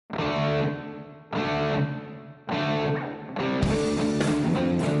You're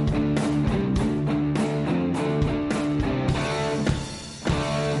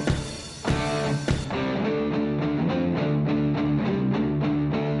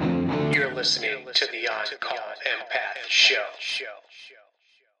listening to the On-Call Empath Show.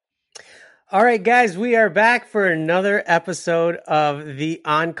 All right, guys, we are back for another episode of the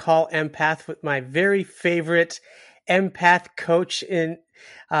On-Call Empath with my very favorite empath coach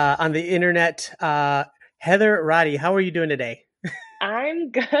on the internet, Heather Roddy. How are you doing today?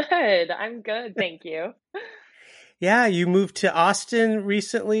 I'm good. I'm good. Thank you. Yeah, you moved to Austin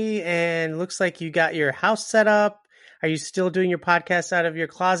recently and looks like you got your house set up. Are you still doing your podcast out of your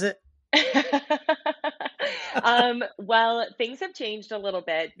closet? Well, things have changed a little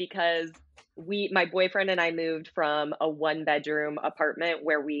bit because my boyfriend and I moved from a one-bedroom apartment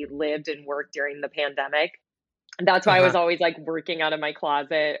where we lived and worked during the pandemic. That's why I was Uh-huh. always like working out of my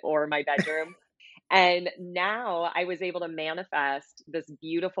closet or my bedroom. And now I was able to manifest this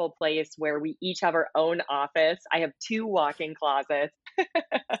beautiful place where we each have our own office. I have two walk-in closets.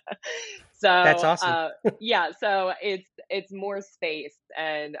 That's So, awesome. yeah, so it's more space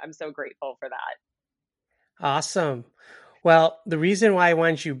and I'm so grateful for that. Awesome. Well, the reason why I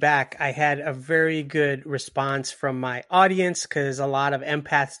wanted you back, I had a very good response from my audience because a lot of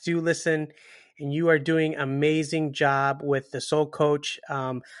empaths do listen, and you are doing amazing job with the Soul Coach.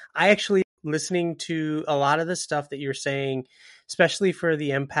 I actually listening to a lot of the stuff that you're saying, especially for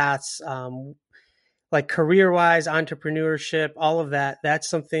the empaths, like career wise, entrepreneurship, all of that. That's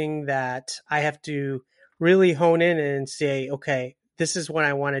something that I have to really hone in and say, okay, this is what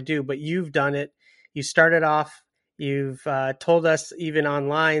I want to do. But you've done it. You started off. You've told us even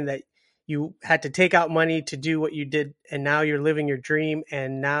online that you had to take out money to do what you did, and now you're living your dream,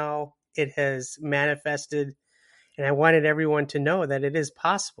 and now it has manifested. And I wanted everyone to know that it is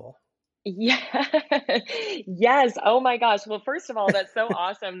possible. Yeah. Yes. Oh my gosh. Well, first of all, that's so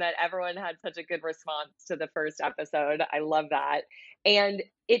awesome that everyone had such a good response to the first episode. I love that. And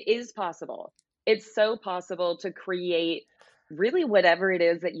it is possible. It's so possible to create really whatever it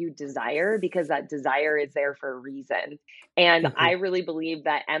is that you desire because that desire is there for a reason. And I Hmm. really believe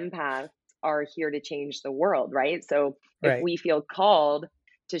that empaths are here to change the world, right? So if Right. we feel called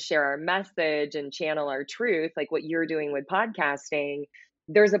to share our message and channel our truth, like what you're doing with podcasting,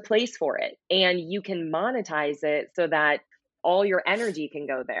 there's a place for it and you can monetize it so that all your energy can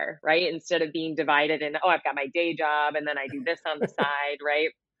go there, right? Instead of being divided in, oh, I've got my day job and then I do this on the side, right?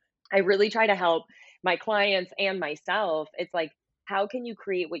 I really try to help my clients and myself. It's like, how can you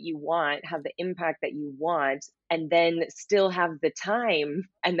create what you want, have the impact that you want, and then still have the time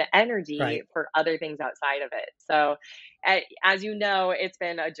and the energy Right. for other things outside of it? So, as you know, it's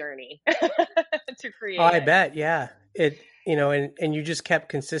been a journey to Oh, create I it. bet. Yeah. And you just kept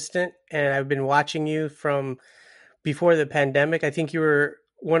consistent. And I've been watching you from before the pandemic. I think you were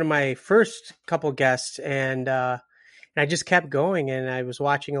one of my first couple guests, and I just kept going. And I was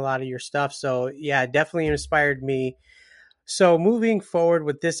watching a lot of your stuff. So yeah, it definitely inspired me. So moving forward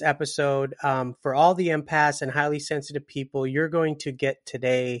with this episode, for all the empaths and highly sensitive people, you're going to get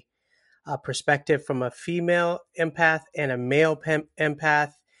today a perspective from a female empath and a male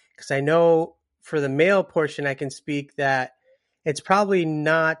empath. Because I know for the male portion, I can speak that it's probably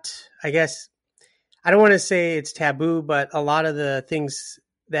not, I guess, I don't want to say it's taboo, but a lot of the things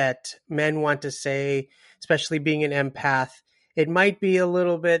that men want to say, especially being an empath, it might be a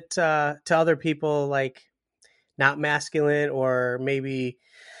little bit to other people like not masculine, or maybe,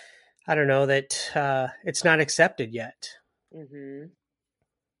 I don't know, that it's not accepted yet. Hmm.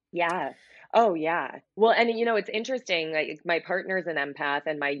 Yeah. Oh, yeah. Well, and it's interesting. Like my partner's an empath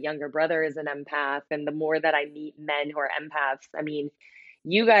and my younger brother is an empath. And the more that I meet men who are empaths, I mean,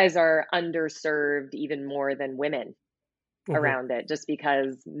 you guys are underserved even more than women Hmm. around it, just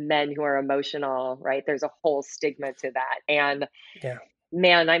because men who are emotional, right? There's a whole stigma to that. And Yeah.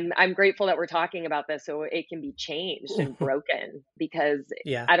 man, I'm grateful that we're talking about this so it can be changed and broken because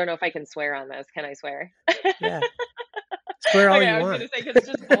Yeah. I don't know if I can swear on this. Can I swear? Yeah. Swear all Okay, you I was want. gonna say because it's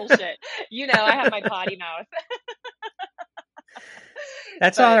just bullshit. I have my potty mouth.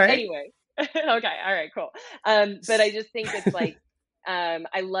 That's all But right. anyway, okay, all right, cool. But I just think it's like,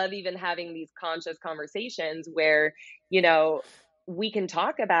 I love even having these conscious conversations where, you know, we can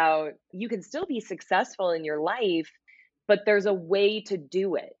talk about you can still be successful in your life, but there's a way to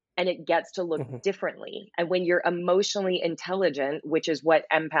do it and it gets to look Hmm. differently. And when you're emotionally intelligent, which is what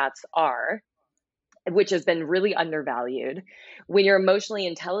empaths are, which has been really undervalued. When you're emotionally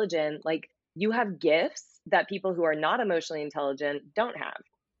intelligent, like you have gifts that people who are not emotionally intelligent don't have.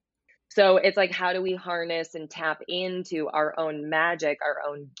 So it's like, how do we harness and tap into our own magic, our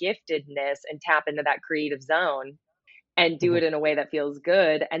own giftedness, and tap into that creative zone and do Hmm. it in a way that feels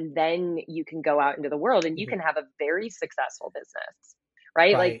good? And then you can go out into the world and you Hmm. can have a very successful business,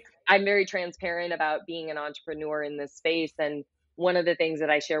 right? Like, Right. I'm very transparent about being an entrepreneur in this space. And one of the things that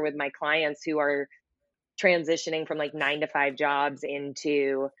I share with my clients who are transitioning from like 9 to 5 jobs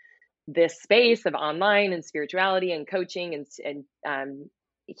into this space of online and spirituality and coaching and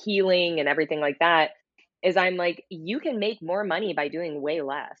healing and everything like that is, I'm like, you can make more money by doing way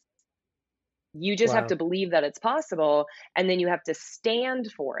less. You just have to Wow. believe that it's possible, and then you have to stand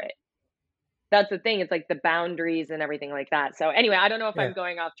for it. That's the thing. It's like the boundaries and everything like that. So anyway, I don't know if Yeah. I'm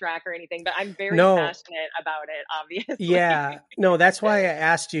going off track or anything, but I'm very No. passionate about it, obviously. Yeah. No, that's why I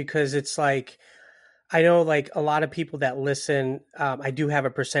asked you, because it's like, I know like a lot of people that listen, I do have a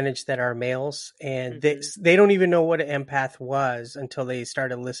percentage that are males, and Hmm. they don't even know what an empath was until they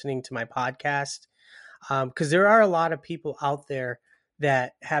started listening to my podcast. Because there are a lot of people out there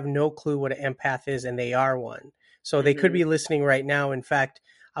that have no clue what an empath is, and they are one. So they could Hmm. be listening right now. In fact,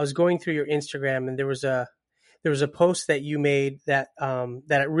 I was going through your Instagram, and there was a post that you made that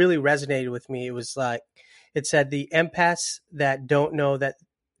it really resonated with me. It was like, it said the empaths that don't know that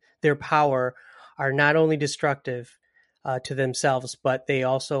their power are not only destructive to themselves, but they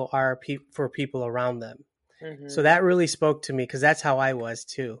also are for people around them. So Hmm. that really spoke to me, because that's how I was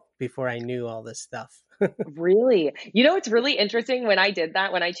too before I knew all this stuff. Really? You know, it's really interesting when I did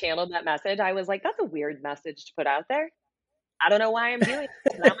that, when I channeled that message, I was like, that's a weird message to put out there. I don't know why I'm doing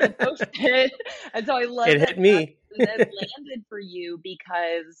it, but I'm going to post it. And so I love It that hit me. that landed for you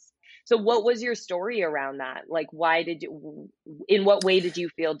because, so what was your story around that? Like, why did you, in what way did you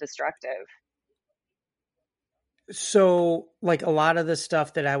feel destructive? So, like, a lot of the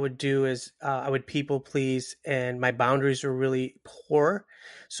stuff that I would do is I would people please, and my boundaries were really poor.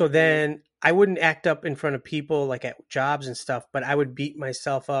 So Hmm. then I wouldn't act up in front of people like at jobs and stuff, but I would beat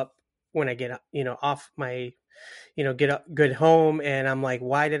myself up when I get, off my, get a good home, and I'm like,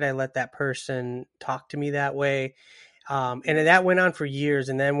 why did I let that person talk to me that way? And Hmm. that went on for years.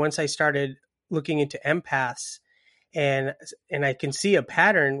 And then once I started looking into empaths, and I can see a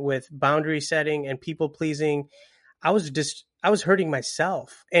pattern with boundary setting and people pleasing, I was hurting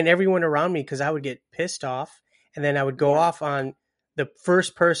myself and everyone around me, because I would get pissed off, and then I would go Yeah. off on the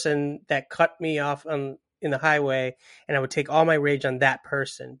first person that cut me off on in the highway, and I would take all my rage on that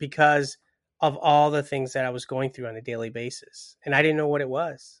person because of all the things that I was going through on a daily basis, and I didn't know what it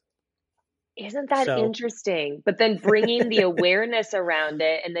was. Isn't that So, interesting? But then bringing the awareness around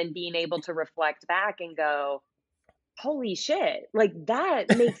it and then being able to reflect back and go, holy shit, like that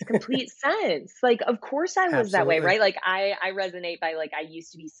makes complete sense. Like, of course I was that way, absolutely. right? Like, I resonate by, like, I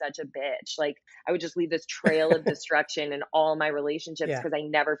used to be such a bitch. Like, I would just leave this trail of destruction in all my relationships Yeah. because I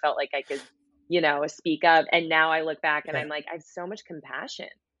never felt like I could, speak up. And now I look back and Yeah. I'm like, I have so much compassion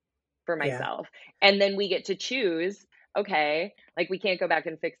for Yeah. myself. And then we get to choose, okay, like, we can't go back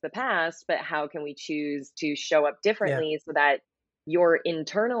and fix the past, but how can we choose to show up Yeah. differently so that your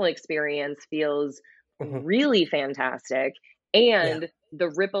internal experience feels Hmm. really fantastic? Yeah. And the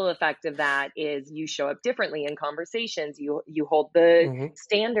ripple effect of that is you show up differently in conversations. You hold the Hmm.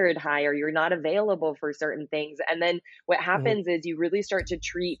 standard higher. You're not available for certain things. And then what Hmm. happens is you really start to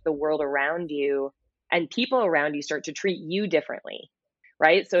treat the world around you and people around you start to treat you differently,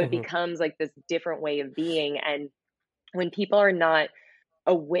 right? So it Hmm. becomes like this different way of being. And when people are not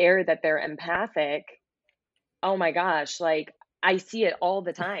aware that they're empathic, oh my gosh, like, I see it all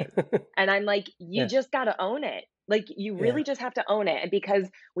the time. And I'm like, you Yeah. just got to own it. Like, you Yeah. really just have to own it. And because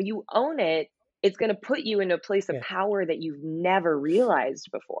when you own it, it's going to put you in a place of Yeah. power that you've never realized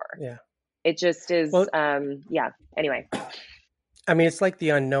before. Yeah. It just is, Well, yeah. Anyway, I mean, it's like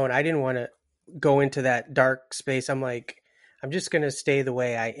the unknown. I didn't want to go into that dark space. I'm like, I'm just going to stay the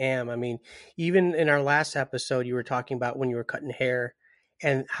way I am. I mean, even in our last episode, you were talking about when you were cutting hair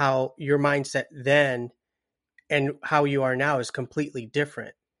and how your mindset then and how you are now is completely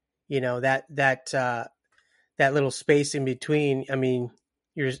different. That little space in between. I mean,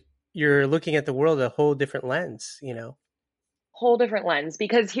 you're you're looking at the world a whole different lens. whole different lens.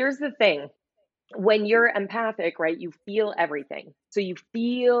 Because here's the thing, when you're empathic, right, you feel everything. So you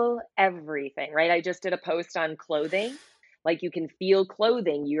feel everything, right? I just did a post on clothing. Like, you can feel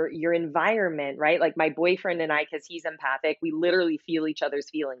clothing, your environment, right? Like, my boyfriend and I, because he's empathic, we literally feel each other's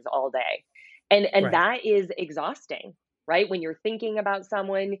feelings all day. And Right. that is exhausting, right? When you're thinking about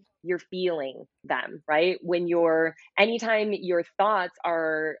someone, you're feeling them, right? When you're anytime your thoughts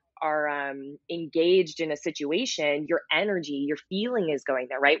are engaged in a situation, your energy, your feeling is going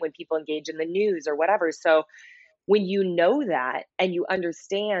there, right? When people engage in the news or whatever. So when you know that and you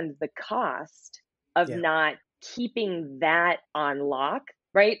understand the cost of Yeah. not keeping that on lock,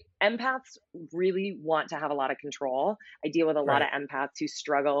 right? Empaths really want to have a lot of control. I deal with a lot of Right. empaths who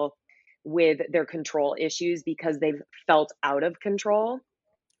struggle with their control issues because they've felt out of control.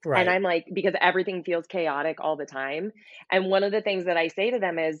 And Right. I'm like, because everything feels chaotic all the time. And one of the things that I say to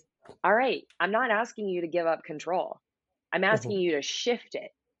them is, all right, I'm not asking you to give up control. I'm Hmm. asking you to shift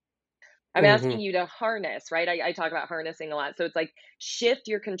it. I'm Hmm. asking you to harness, right? I talk about harnessing a lot. So it's like shift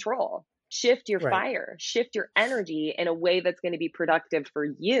your control, shift your Right. fire, shift your energy in a way that's going to be productive for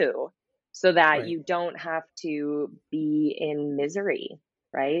you so that Right. you don't have to be in misery,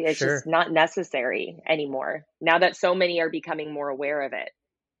 right? It's just Sure. not necessary anymore now that so many are becoming more aware of it.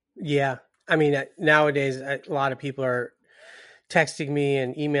 Yeah. I mean, nowadays, a lot of people are texting me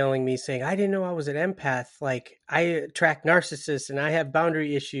and emailing me saying, I didn't know I was an empath. Like, I attract narcissists and I have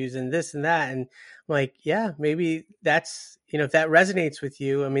boundary issues and this and that. And I'm like, yeah, maybe that's, if that resonates with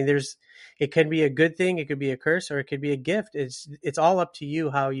you, I mean, it could be a good thing, it could be a curse, or it could be a gift. It's all up to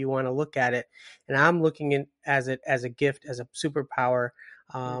you how you want to look at it. And I'm looking at it as a gift, as a superpower.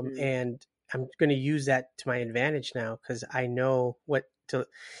 Hmm. And I'm going to use that to my advantage now because I know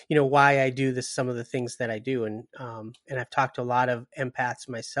why I do this, some of the things that I do. And I've talked to a lot of empaths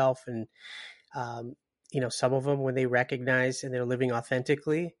myself, and um, some of them, when they recognize and they're living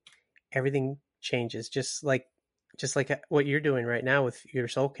authentically, everything changes, just like what you're doing right now with your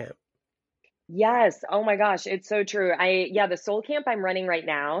soul camp. Yes. Oh my gosh, it's so true. Yeah, the soul camp I'm running right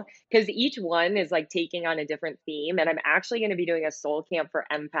now, because each one is like taking on a different theme. And I'm actually going to be doing a soul camp for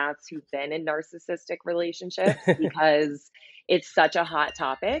empaths who've been in narcissistic relationships because it's such a hot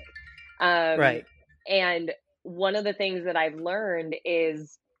topic. Um, Right. and one of the things that I've learned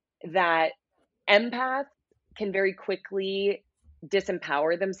is that empaths can very quickly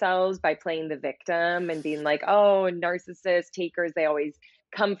disempower themselves by playing the victim and being like, oh, narcissists, takers, they always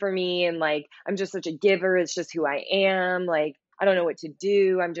come for me. And like, I'm just such a giver. It's just who I am. Like, I don't know what to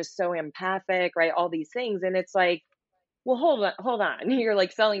do. I'm just so empathic, right? All these things. And it's like, well, hold on, hold on. You're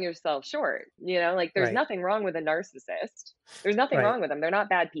like selling yourself short. Like there's Right. nothing wrong with a narcissist. There's nothing Right. wrong with them. They're not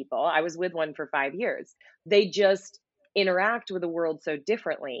bad people. I was with one for 5 years. They just interact with the world so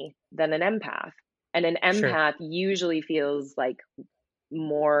differently than an empath. And an Sure. empath usually feels like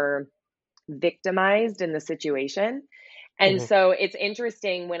more victimized in the situation. And Hmm. so it's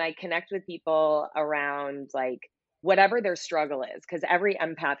interesting when I connect with people around like whatever their struggle is, because every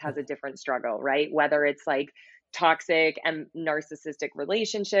empath has a different struggle, right? Whether it's like toxic and narcissistic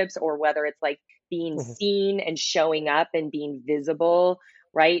relationships, or whether it's like being Hmm. seen and showing up and being visible,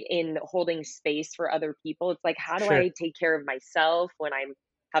 right? In holding space for other people. It's like, how do Sure. I take care of myself when I'm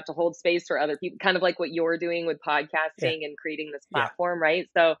have to hold space for other people, kind of like what you're doing with Yeah. podcasting and creating this Yeah. platform, right?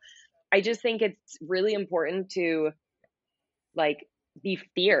 So I just think it's really important to like be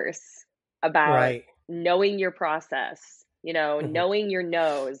fierce about Right. knowing your process, Hmm. knowing your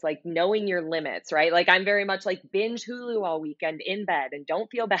nose, like knowing your limits, right? Like I'm very much like binge Hulu all weekend in bed and don't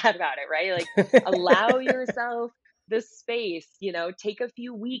feel bad about it, right? Like allow yourself the space, take a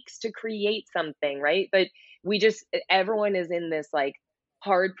few weeks to create something, right? But everyone is in this like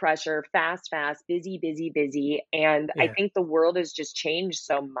hard pressure, fast, fast, busy, busy, busy. And I Yeah. think the world has just changed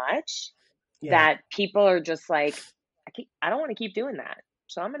so much Yeah. that people are just like, I don't want to keep doing that.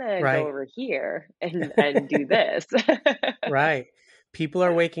 So I'm gonna go Right. over here and do this. Right. People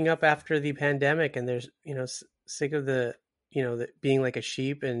are waking up after the pandemic, and there's, sick of the being like a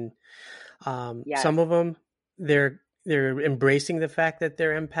sheep. And Yes. some of them, they're embracing the fact that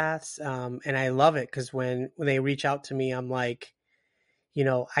they're empaths. And I love it because when they reach out to me, I'm like,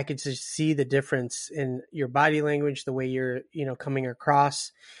 I could just see the difference in your body language, the way you're, coming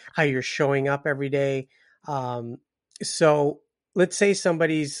across, how you're showing up every day. Um, so let's say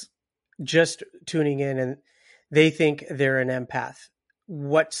somebody's just tuning in and they think they're an empath.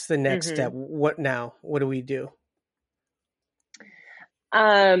 What's the next step? Hmm. What now? What do we do?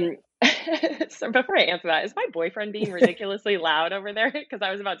 Um, so before I answer that, is my boyfriend being ridiculously loud over there? Because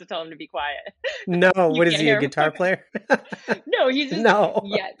I was about to tell him to be quiet. No, You what is can't he, a hear him? guitar Okay. player? No, he's just No,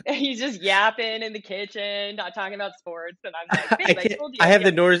 yeah, he's just yapping in the kitchen, not talking about sports, and I'm like, I babe, I can't. told you I I'd have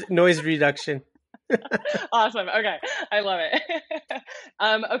the get noise reduction. awesome. Okay, I love it.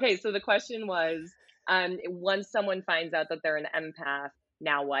 Okay, so the question was, once someone finds out that they're an empath,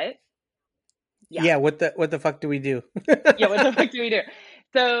 now what? Yeah. Yeah, what the fuck do we do? Yeah, what the fuck do we do?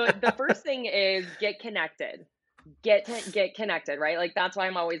 So the first thing is get connected. Get connected, right? Like that's why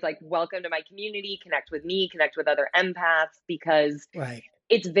I'm always like, welcome to my community, connect with me, connect with other empaths, because Right.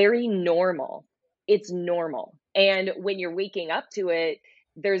 it's very normal. It's normal. And when you're waking up to it,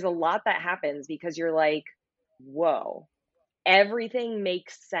 there's a lot that happens because you're like, whoa, everything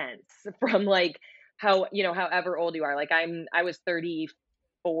makes sense from like how, however old you are. Like I was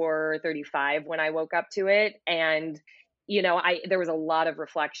 34, 35 when I woke up to it. And, there was a lot of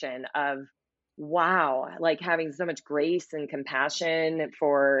reflection of, wow, like having so much grace and compassion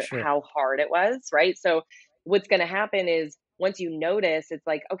for Sure. how hard it was. Right. So what's going to happen is once you notice, it's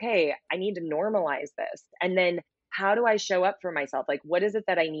like, okay, I need to normalize this. And then how do I show up for myself? Like, what is it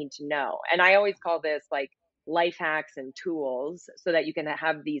that I need to know? And I always call this like life hacks and tools, so that you can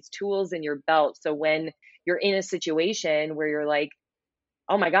have these tools in your belt. So when you're in a situation where you're like,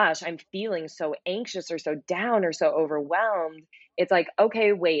 oh my gosh, I'm feeling so anxious or so down or so overwhelmed, it's like,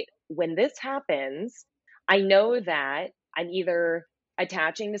 okay, wait, when this happens, I know that I'm either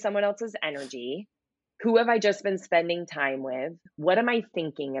attaching to someone else's energy. Who have I just been spending time with? What am I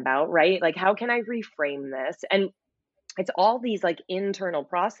thinking about? Right? Like, how can I reframe this? And it's all these like internal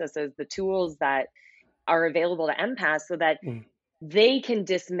processes, the tools that are available to empaths, so that Mm-hmm. they can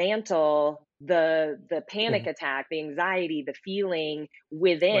dismantle the panic Mm-hmm. attack, the anxiety, the feeling Right.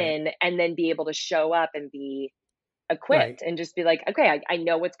 within, and then be able to show up and be Right. equipped and just be like, okay, I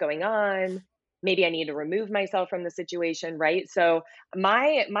know what's going on. Maybe I need to remove myself from the situation, right? So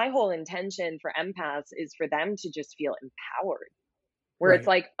my whole intention for empaths is for them to just feel empowered, where it's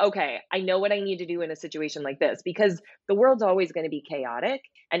Right. like, okay, I know what I need to do in a situation like this, because the world's always going to be chaotic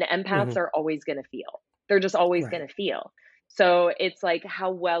and Mm-hmm. empaths are always going to feel. They're just always Right. going to feel. So it's like,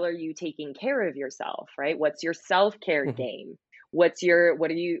 how well are you taking care of yourself, right? What's your self-care Mm-hmm. game? What's your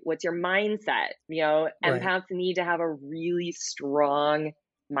mindset? Right. Empaths need to have a really strong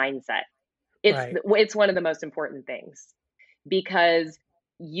mindset. It's Right. it's one of the most important things, because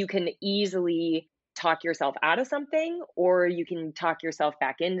you can easily talk yourself out of something, or you can talk yourself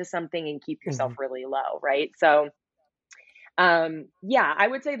back into something and keep yourself Mm-hmm. really low, right? So yeah, I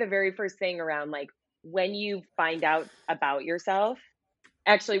would say the very first thing around like when you find out about yourself.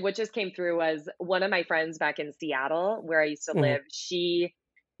 Actually, what just came through was one of my friends back in Seattle, where I used to Mm-hmm. live. She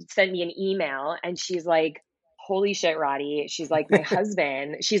sent me an email and she's like, holy shit, Roddy. She's like, my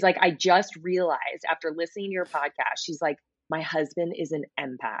husband, she's like, I just realized after listening to your podcast, she's like, my husband is an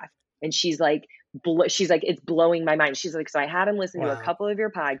empath. And she's like, it's blowing my mind. She's like, so I had him listen to a Wow. couple of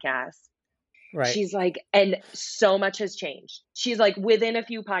your podcasts. Right. She's like, and so much has changed. She's like, within a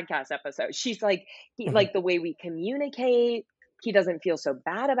few podcast episodes, she's like, Mm-hmm. like the way we communicate, he doesn't feel so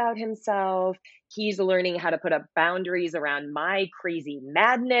bad about himself. He's learning how to put up boundaries around my crazy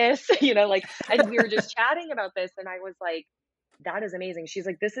madness, like, and we were just chatting about this. And I was like, that is amazing. She's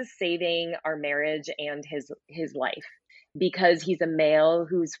like, this is saving our marriage and his life, because he's a male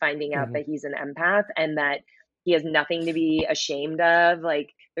who's finding out Mm-hmm. that he's an empath and that he has nothing to be ashamed of. Like,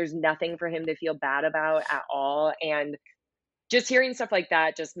 there's nothing for him to feel bad about at all. And just hearing stuff like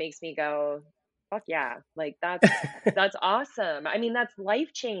that just makes me go, fuck yeah. Like, that's awesome. I mean, that's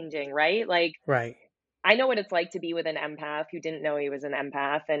life changing, right? Like, Right. I know what it's like to be with an empath who didn't know he was an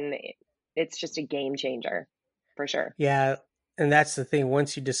empath, and it's just a game changer for sure. Yeah, and that's the thing.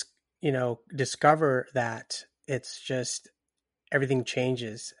 Once you just discover that, it's just everything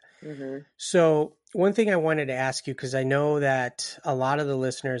changes. Hmm. So one thing I wanted to ask you, because I know that a lot of the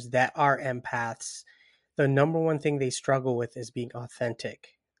listeners that are empaths, the number one thing they struggle with is being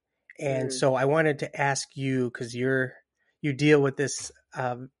authentic. And Mm. so I wanted to ask you, because you deal with this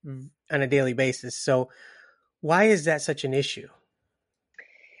on a daily basis. So why is that such an issue?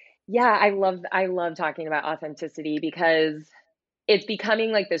 Yeah, I love talking about authenticity, because it's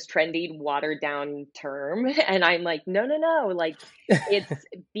becoming like this trendy watered down term and I'm like, no, no, no, like, it's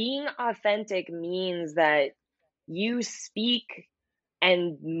being authentic means that you speak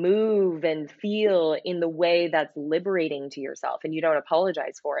and move and feel in the way that's liberating to yourself and you don't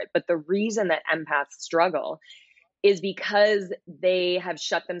apologize for it. But the reason that empaths struggle is because they have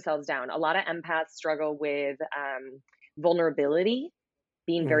shut themselves down. A lot of empaths struggle with vulnerability,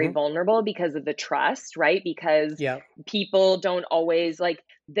 being very Hmm. vulnerable, because of the trust, right? Because Yeah. people don't always like,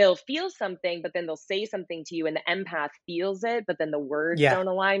 they'll feel something, but then they'll say something to you and the empath feels it, but then the words Yeah. don't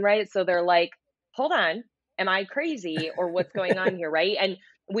align, right? So they're like, hold on, am I crazy or what's going on here, right? And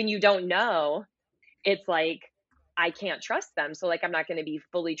when you don't know, it's like, I can't trust them. So, like, I'm not going to be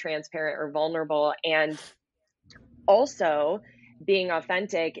fully transparent or vulnerable. And also, being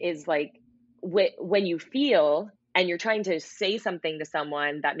authentic is like, when you feel and you're trying to say something to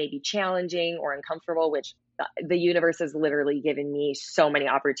someone that may be challenging or uncomfortable, which the universe has literally given me so many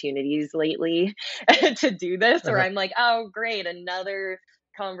opportunities lately to do this, or Uh-huh. I'm like, oh great, another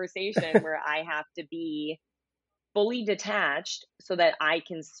conversation where I have to be fully detached so that I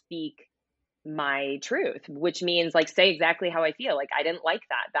can speak my truth, which means like say exactly how I feel. Like I didn't like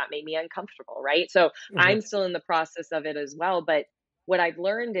that. That made me uncomfortable, right? So Hmm. I'm still in the process of it as well. But what I've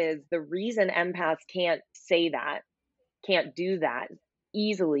learned is the reason empaths can't say that, can't do that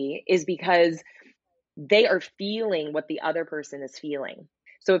easily is because they are feeling what the other person is feeling.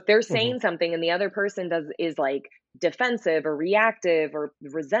 So if they're Hmm. saying something and the other person does is like defensive or reactive or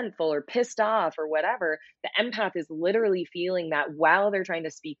resentful or pissed off or whatever, the empath is literally feeling that while they're trying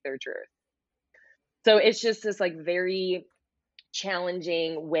to speak their truth. So it's just this like very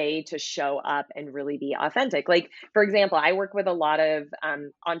challenging way to show up and really be authentic. Like, for example, I work with a lot of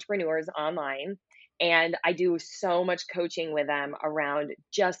entrepreneurs online, and I do so much coaching with them around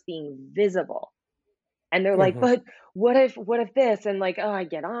just being visible. And they're like, Hmm. but what if this? And like, oh, I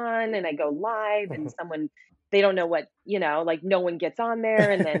get on and I go live and Hmm. someone, they don't know what, like no one gets on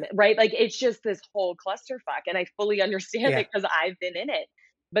there. And then, right, like it's just this whole clusterfuck. And I fully understand Yeah. it because I've been in it.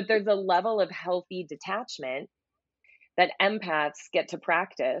 But there's a level of healthy detachment that empaths get to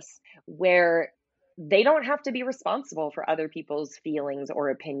practice where they don't have to be responsible for other people's feelings or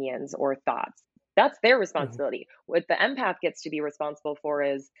opinions or thoughts. That's their Hmm. responsibility. What the empath gets to be responsible for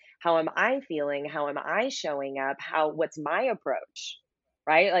is how am I feeling? How am I showing up? What's my approach?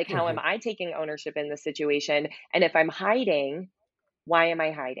 Right? Like, how am Hmm. I taking ownership in the situation? And if I'm hiding, why am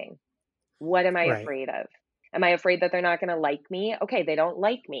I hiding? What am I Right. afraid of? Am I afraid that they're not going to like me? Okay, they don't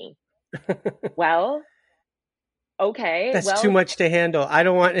like me. Well, okay, That's too well, much to handle. I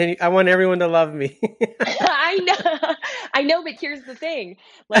don't want any. I want everyone to love me. I know. I know, but here's the thing.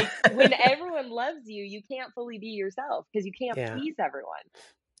 Like when everyone loves you, you can't fully be yourself because you can't Yeah. please everyone,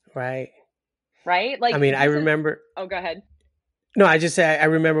 Right. right? I Like mean, I this is remember. Oh, go ahead. No, I just say I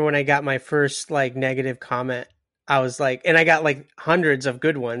remember when I got my first like negative comment. I was like, and I got like hundreds of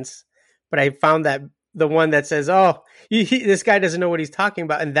good ones, but I found that the one that says, "Oh, this guy doesn't know what he's talking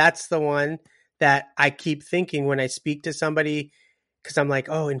about," and that's the one that I keep thinking when I speak to somebody because I'm like,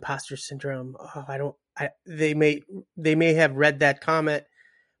 "Oh, imposter syndrome. Oh, I don't." They may have read that comment,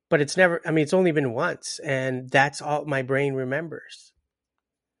 but it's never. I mean, it's only been once, and that's all my brain remembers.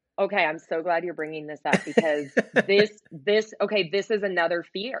 Okay, I'm so glad you're bringing this up because this is another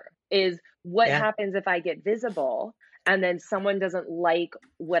fear is what Yeah. happens if I get visible and then someone doesn't like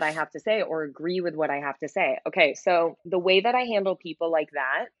what I have to say or agree with what I have to say. Okay, so the way that I handle people like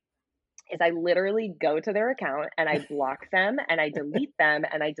that is I literally go to their account and I block them and I delete them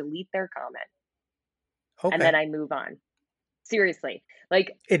and I delete their comment and then Okay. I move on. Seriously.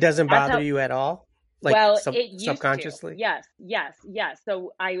 Like It doesn't that's bother how you at all, like well, it used to. subconsciously. Yes, yes, yes.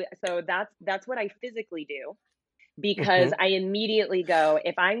 So that's what I physically do because Hmm. I immediately go,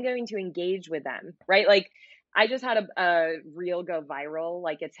 if I'm going to engage with them, right? Like I just had a reel go viral.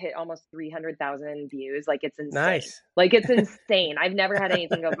 Like it's hit almost 300,000 views. Like it's insane. Nice. Like it's insane. I've never had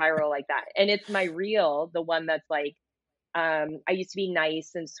anything go viral like that. And it's my reel, the one that's like, I used to be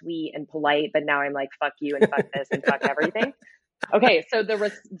nice and sweet and polite, but now I'm like, fuck you and fuck this and fuck everything. Okay, so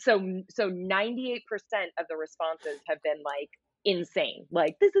 98% of the responses have been like insane.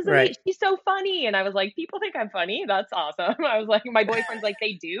 Like, this is Right. amazing. She's so funny. And I was like, people think I'm funny. That's awesome. I was like, my boyfriend's like,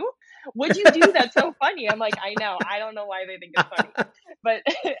 they do? What'd you do that's so funny? I'm like, I know. I don't know why they think it's funny. But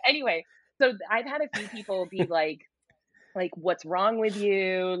anyway, so I've had a few people be like, what's wrong with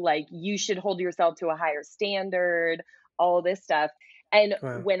you? Like, you should hold yourself to a higher standard, all this stuff. And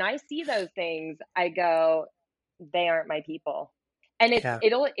Wow. when I see those things, I go, they aren't my people. And Yeah.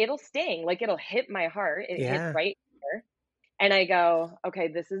 it'll sting, like it'll hit my heart. It hits Yeah. right here. And I go, okay,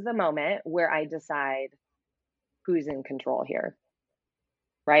 this is the moment where I decide who's in control here.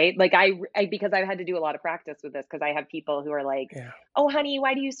 Right? Like because I've had to do a lot of practice with this because I have people who are like, Yeah. "Oh honey,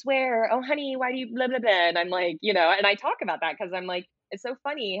 why do you swear? Oh honey, why do you blah blah blah?" And I'm like, and I talk about that because I'm like, it's so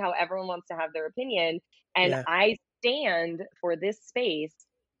funny how everyone wants to have their opinion, and Yeah. I stand for this space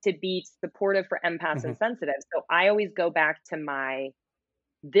to be supportive for empaths Hmm. and sensitives. So I always go back to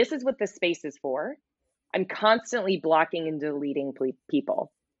this is what this space is for. I'm constantly blocking and deleting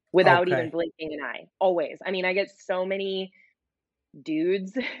people without even Okay. blinking an eye. Always. I mean, I get so many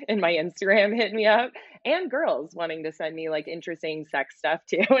dudes in my Instagram hit me up and girls wanting to send me like interesting sex stuff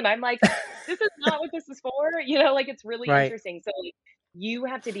too. And I'm like, this is not what this is for. Like it's really Right. interesting. So like, you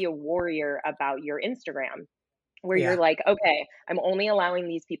have to be a warrior about your Instagram where you're Yeah. like, okay, I'm only allowing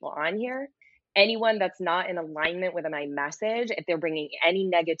these people on here. Anyone that's not in alignment with my message, if they're bringing any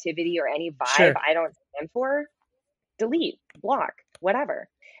negativity or any vibe Sure. I don't stand for, delete, block, whatever.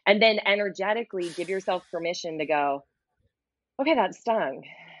 And then energetically give yourself permission to go, okay, that stung.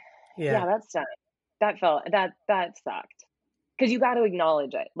 Yeah. Yeah, that stung. That sucked. Because you got to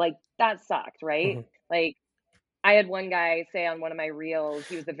acknowledge it. Like that sucked, right? Hmm. Like I had one guy say on one of my reels,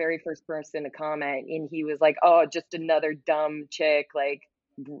 he was the very first person to comment, and he was like, "Oh, just another dumb chick, like,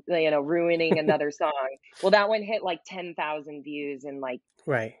 ruining another song." Well, that one hit like 10,000 views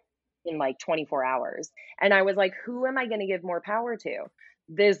Right. in like 24 hours. And I was like, who am I going to give more power to?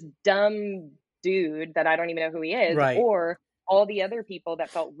 This dumb dude that I don't even know who he is, Right. or all the other people that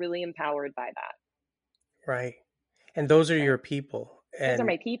felt really empowered by that. Right. And those are Right. your people. Those are And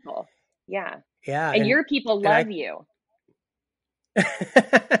my people. Yeah. yeah, And your people and love I you.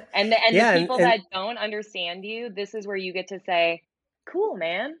 And the yeah, people and that don't understand you, this is where you get to say, "Cool,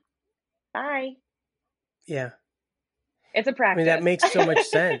 man. Bye." yeah. It's a I mean, that practice. makes so much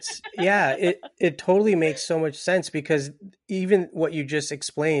sense. Yeah, it totally makes so much sense because even what you just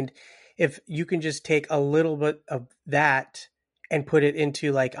explained, if you can just take a little bit of that and put it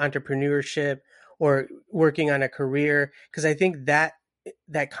into like entrepreneurship or working on a career, because I think that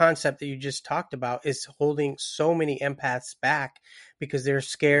that concept that you just talked about is holding so many empaths back because they're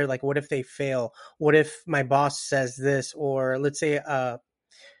scared. Like, what if they fail? What if my boss says this? Or let's say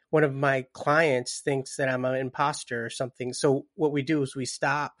one of my clients thinks that I'm an imposter or something. So what we do is we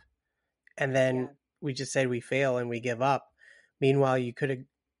stop and then Yeah. we just say we fail and we give up. Meanwhile, you could have,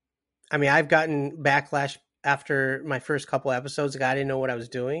 I mean, I've gotten backlash after my first couple episodes. Like, I didn't know what I was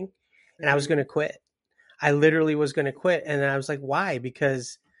doing and I was going Hmm. to quit. I literally was going to quit. And then I was like, why?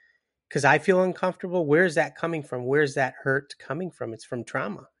 Because I feel uncomfortable. Where's that coming from? Where's that hurt coming from? It's from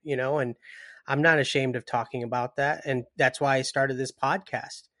trauma, and I'm not ashamed of talking about that. And that's why I started this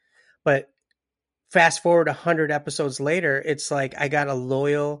podcast. But fast forward 100 episodes later, it's like I got a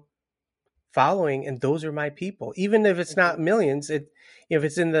loyal following, and those are my people. Even if it's not Hmm. millions, if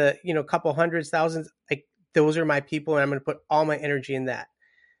it's in the couple hundreds, thousands, like those are my people, and I'm going to put all my energy in that.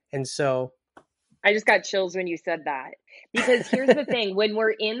 And so, I just got chills when you said that. Because here's the thing, when we're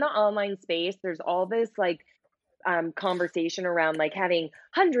in the online space, there's all this like conversation around like having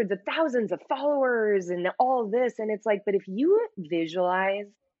hundreds of thousands of followers and all this. And it's like, but if you visualize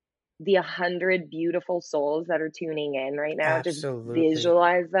the 100 beautiful souls that are tuning in right now, just absolutely,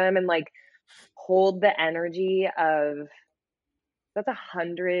 visualize them and like hold the energy of that's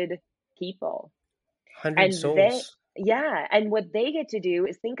 100 people. 100 And they, souls, yeah. And what they get to do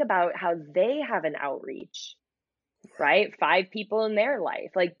is think about how they have an outreach, right? right? 5 people in their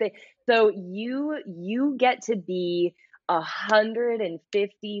life. So you get to be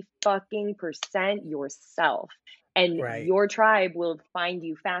 150 fucking percent yourself, and Right. your tribe will find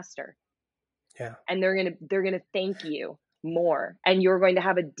you faster, Yeah. and they're gonna thank you more, and you're going to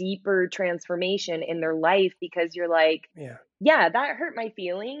have a deeper transformation in their life because you're like, Yeah. yeah, that hurt my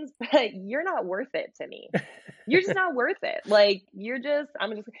feelings, but you're not worth it to me. You're just not worth it. Like,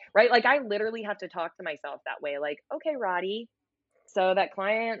 I'm just, right? Like, I literally have to talk to myself that way. Like, okay, Roddy, so that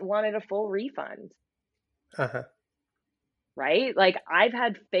client wanted a full refund, Uh-huh. right? Like, I've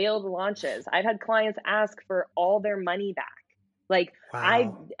had failed launches. I've had clients ask for all their money back. Like, I,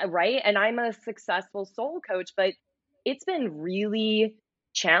 Wow. right? And I'm a successful soul coach, but it's been really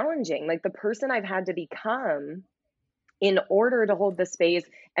challenging. Like, the person I've had to become in order to hold the space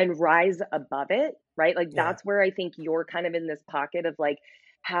and rise above it, right? Like, Yeah. that's where I think you're kind of in this pocket of like,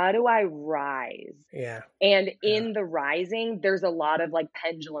 how do I rise? Yeah. And Yeah. in the rising, there's a lot of like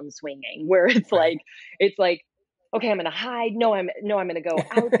pendulum swinging where Right. it's like, okay, I'm gonna hide. No, I'm gonna go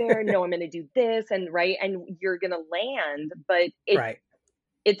out there. No, I'm gonna do this, and right, and you're gonna land, but Right.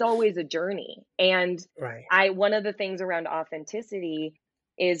 it's always a journey. And Right. one of the things around authenticity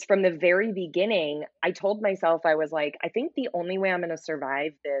is from the very beginning, I told myself, I was like, I think the only way I'm going to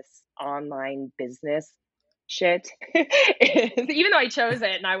survive this online business shit is, even though I chose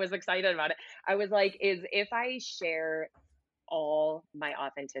it and I was excited about it, I was like, is if I share all my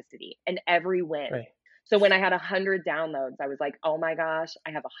authenticity and every win. Right. So when I had 100 downloads, I was like, oh my gosh,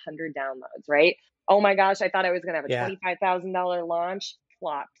 I have 100 downloads, right? Oh my gosh, I thought I was going to have a Yeah. $25,000 launch.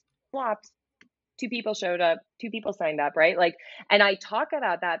 Flopped. 2 people showed up, 2 people signed up, right? Like, and I talk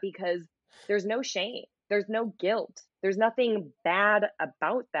about that because there's no shame, there's no guilt, there's nothing bad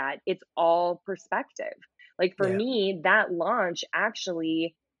about that. It's all perspective. Like, for Yeah. me, that launch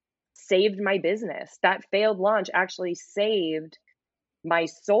actually saved my business. That failed launch actually saved my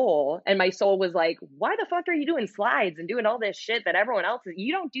soul. And my soul was like, why the fuck are you doing slides and doing all this shit that everyone else is?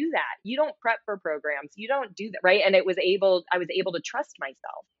 You don't do that. You don't prep for programs. You don't do that. Right. And I was able to trust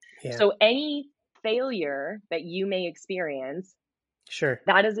myself. Yeah. So any failure that you may experience, Sure.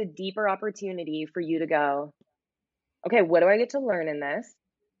 that is a deeper opportunity for you to go, okay, what do I get to learn in this?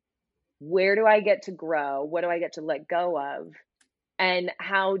 Where do I get to grow? What do I get to let go of? And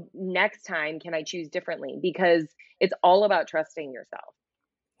how next time can I choose differently? Because it's all about trusting yourself.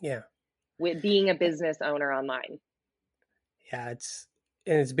 Yeah. with being a business owner online. Yeah,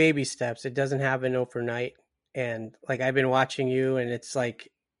 it's baby steps. It doesn't happen overnight. And like I've been watching you, and it's like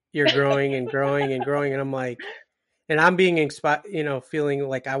you're growing and growing and growing, and I'm like, and I'm being inspired, feeling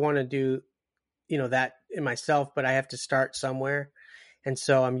like I want to do, that in myself, but I have to start somewhere. And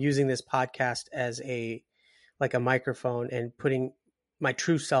so I'm using this podcast as a microphone and putting my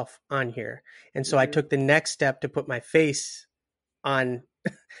true self on here. And so I Hmm. took the next step to put my face on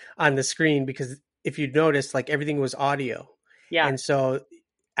on the screen, because if you notice, like everything was audio. Yeah. And so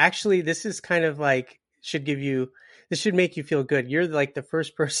actually this is kind of like this should make you feel good. You're like the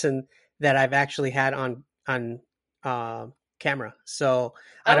first person that I've actually had on uh, camera. So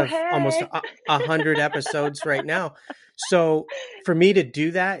out Oh, of almost hey. 100 episodes right now. So for me to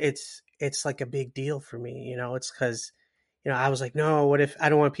do that, it's like a big deal for me. It's because I was like, no, what if I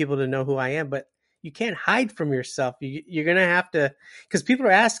don't want people to know who I am? But you can't hide from yourself. You're gonna have to, because people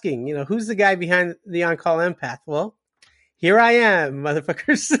are asking, who's the guy behind the on-call empath? Well, here I am,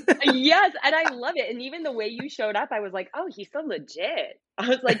 motherfuckers. Yes, and I love it. And even the way you showed up, I was like, oh, he's so legit. I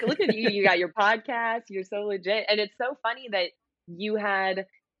was like, look at you. You got your podcast. You're so legit. And it's so funny that you had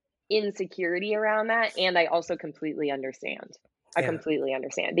insecurity around that. And I also completely understand. I Yeah, completely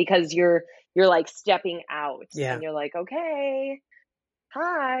understand because you're like stepping out yeah, and you're like, okay,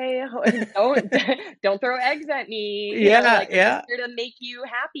 hi, don't don't throw eggs at me, yeah, like I'm just yeah, here to make you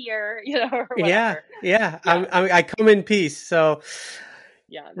happier, or yeah, whatever. yeah. Yeah, I come in peace. So,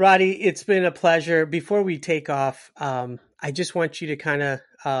 yeah. Roddy, it's been a pleasure. Before we take off, I just want you to kind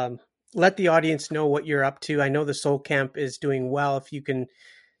of let the audience know what you're up to. I know the Soul Camp is doing well. If you can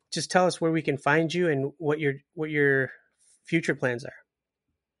just tell us where we can find you and what your future plans are.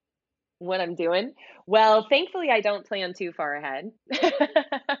 What I'm doing? Well, thankfully, I don't plan too far ahead.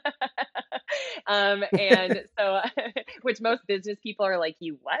 And so, which most business people are like,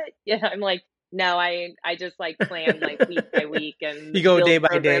 "You what?" Yeah, I'm like, no, I just like plan like week by week and You go day build by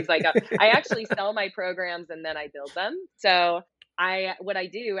programs. day. I go, I actually sell my programs and then I build them. So what I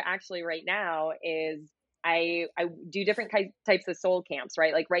do actually right now is I do different types of soul camps,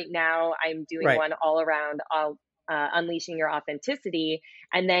 right? Like right now, I'm doing Right. one all around all. Unleashing your authenticity.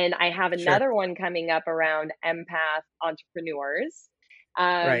 And then I have Sure. another one coming up around empath entrepreneurs.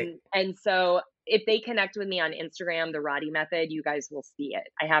 Right. And so if they connect with me on Instagram, the Roddy method, you guys will see it.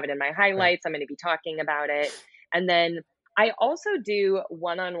 I have it in my Right. highlights. I'm going to be talking about it. And then I also do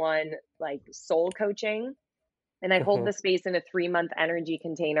one-on-one like soul coaching, and I hold Hmm. the space in a 3-month energy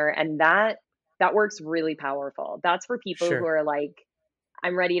container. And that works really powerful. That's for people who Sure. are like,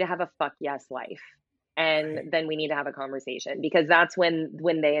 I'm ready to have a fuck yes life. And Right. then we need to have a conversation because that's when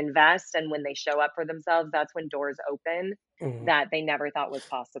they invest and when they show up for themselves, that's when doors open Hmm. that they never thought was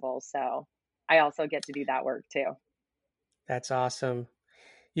possible. So I also get to do that work too. That's awesome.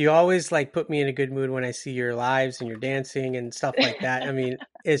 You always like put me in a good mood when I see your lives and your dancing and stuff like that. I mean,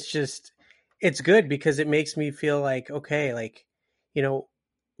 it's good because it makes me feel like, okay, like, you know,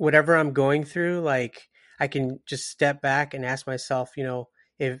 whatever I'm going through, like I can just step back and ask myself,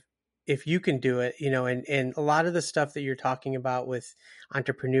 if you can do it, and a lot of the stuff that you're talking about with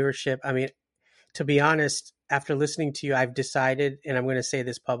entrepreneurship, I mean, to be honest, after listening to you, I've decided, and I'm going to say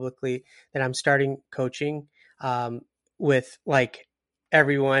this publicly, that I'm starting coaching with like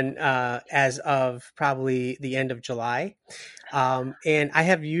everyone as of probably the end of July. And I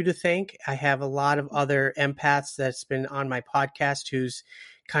have you to thank. I have a lot of other empaths that's been on my podcast who's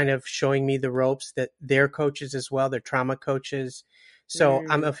kind of showing me the ropes, that they're coaches as well. They're trauma coaches. So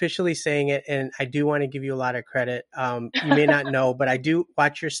I'm Mm. officially saying it, and I do want to give you a lot of credit. You may not know, but I do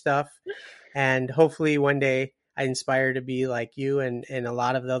watch your stuff, and hopefully one day I inspire to be like you and a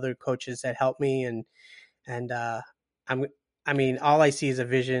lot of the other coaches that help me, and I'm I mean, all I see is a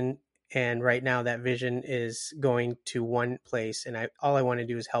vision, and right now that vision is going to one place, and I all I want to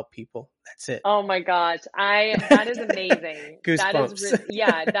do is help people. That's it. Oh my gosh. That is amazing. That is Goosebumps.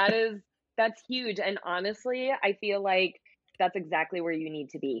 yeah, that's huge. And honestly, I feel like that's exactly where you need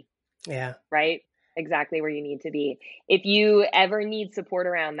to be, Yeah, right? Exactly where you need to be. If you ever need support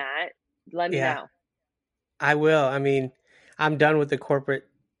around that, let me yeah, know. I will. I mean, I'm done with the corporate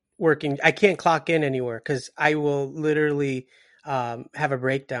working. I can't clock in anywhere because I will literally have a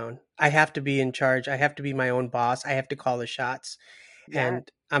breakdown. I have to be in charge. I have to be my own boss. I have to call the shots. Yeah.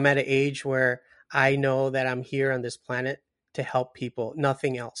 And I'm at an age where I know that I'm here on this planet to help people,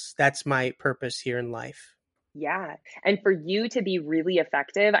 nothing else. That's my purpose here in life. Yeah. And for you to be really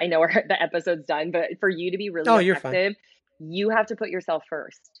effective, I know the episode's done, but for you to be really Oh, you're fine. effective, you have to put yourself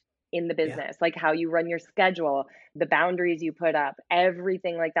first in the Yeah. business, like how you run your schedule, the boundaries you put up,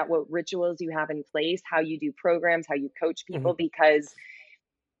 everything like that, what rituals you have in place, how you do programs, how you coach Hmm. people, because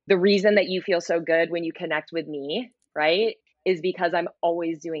The reason that you feel so good when you connect with me, right, is because I'm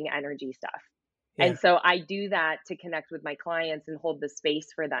always doing energy stuff. Yeah. And so I do that to connect with my clients and hold the space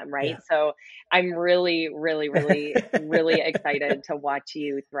for them, right? Yeah. So I'm really, really, really, really excited to watch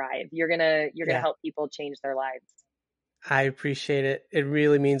you thrive. You're gonna Yeah. help people change their lives. I appreciate it. It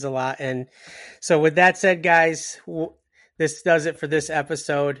really means a lot. And so, with that said, guys, this does it for this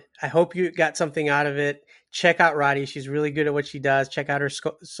episode. I hope you got something out of it. Check out Roddy. She's really good at what she does. Check out her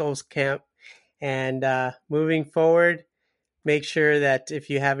Souls Camp. And moving forward, make sure that if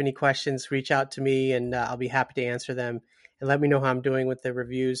you have any questions, reach out to me and I'll be happy to answer them. And let me know how I'm doing with the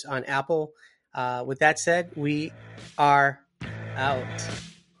reviews on Apple. With that said, we are out.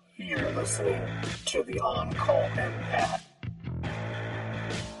 You're listening to the On Call Empath.